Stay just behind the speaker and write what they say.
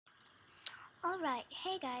Alright,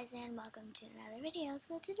 hey guys and welcome to another video.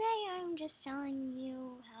 So today I'm just telling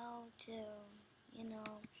you how to,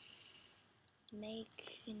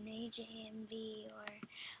 make an ajmv or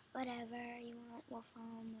whatever you want,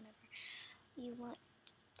 usefull, whatever you want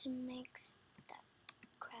to make that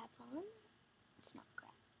crap on. It's not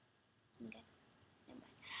crap. Okay, never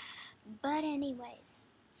mind. But anyways,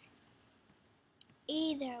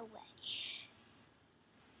 either way,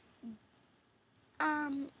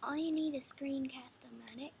 all you need is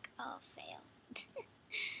screencast-o-matic. Oh, fail.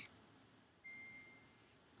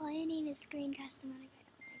 All you need is screencast-o-matic. I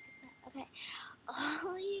don't like this map. Okay.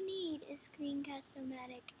 All you need is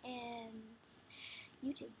screencast-o-matic and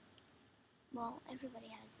YouTube. Well, everybody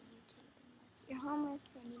has a YouTube unless you're homeless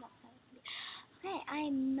and you don't have a computer. Okay,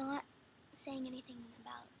 I'm not saying anything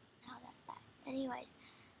about how that's bad. Anyways.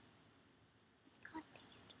 God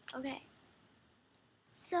dang it. Okay.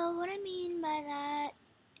 So what I mean by that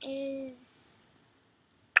is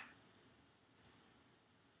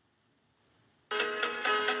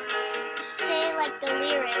say like the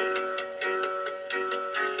lyrics.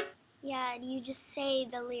 Yeah, you just say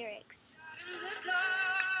the lyrics.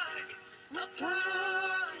 Like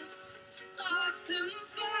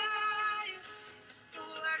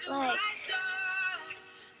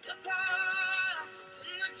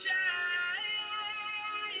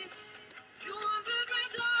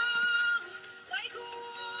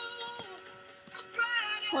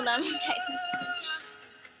hold on, I'm typing something.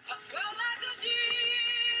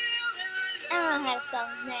 I don't know how to spell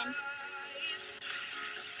his name.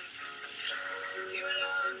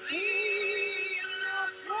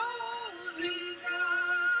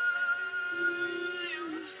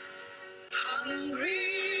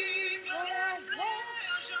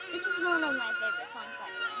 This is one of my favorite songs, by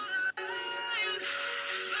the way.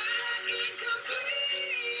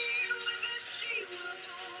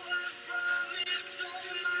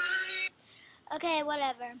 Okay,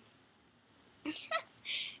 whatever.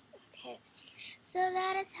 Okay, so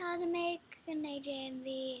that is how to make an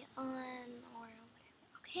ajmv on or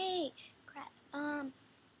whatever. Okay, crap.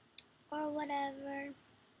 Or whatever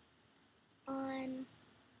on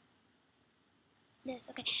this.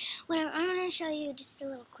 Okay, whatever. I'm gonna show you just a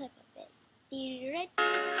little clip of it. You ready?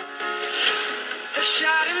 A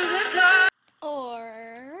shot in the dark. Or